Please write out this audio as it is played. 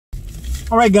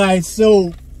All right, guys,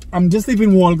 so I'm just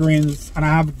leaving Walgreens and I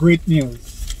have great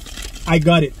news. I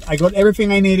got it. I got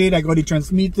everything I needed. I got the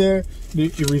transmitter,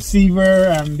 the receiver,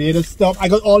 and the other stuff. I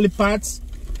got all the parts.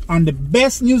 And the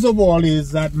best news of all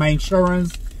is that my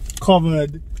insurance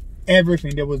covered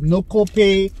everything. There was no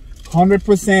copay,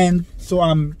 100%. So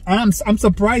I'm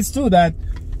surprised too that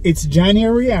it's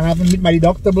January. I haven't met my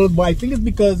deductible, but I think it's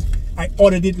because I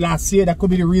ordered it last year. That could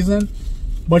be the reason.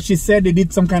 But she said they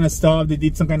did some kind of stuff. They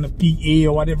did some kind of PA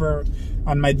or whatever.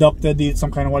 And my doctor did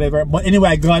some kind of whatever. But anyway,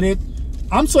 I got it.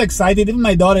 I'm so excited. Even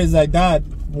my daughter is like, Dad,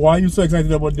 why are you so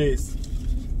excited about this?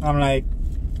 I'm like,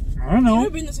 I don't know. I've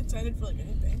never been this excited for like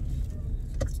anything.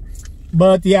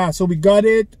 But yeah, so we got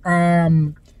it.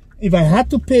 If I had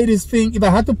to pay this thing, if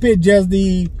I had to pay just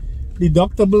the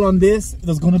deductible on this, it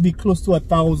was going to be close to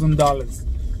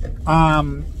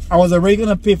 $1,000. I was already going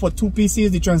to pay for 2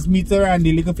 pieces, the transmitter and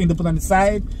the little thing to put on the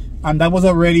side. And that was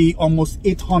already almost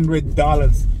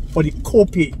 $800 for the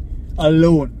copay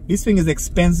alone. This thing is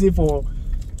expensive, or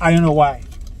I don't know why.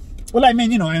 Well, I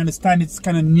mean, you know, I understand it's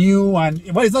kind of new, and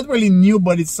well, it's not really new,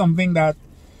 but it's something that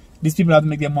these people have to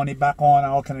make their money back on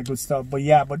and all kind of good stuff. But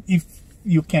yeah, but if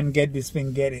you can get this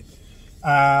thing, get it.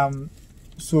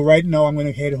 So right now I'm going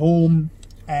to head home,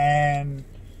 and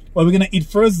well, we're going to eat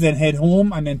first, then head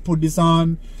home, and then put this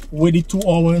on, wait it 2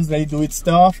 hours, let it do its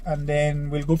stuff, and then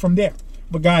we'll go from there.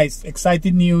 But guys,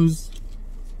 exciting news.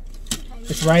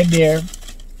 It's right there.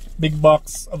 Big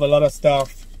box of a lot of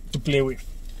stuff to play with.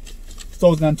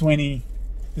 2020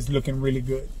 is looking really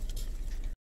good.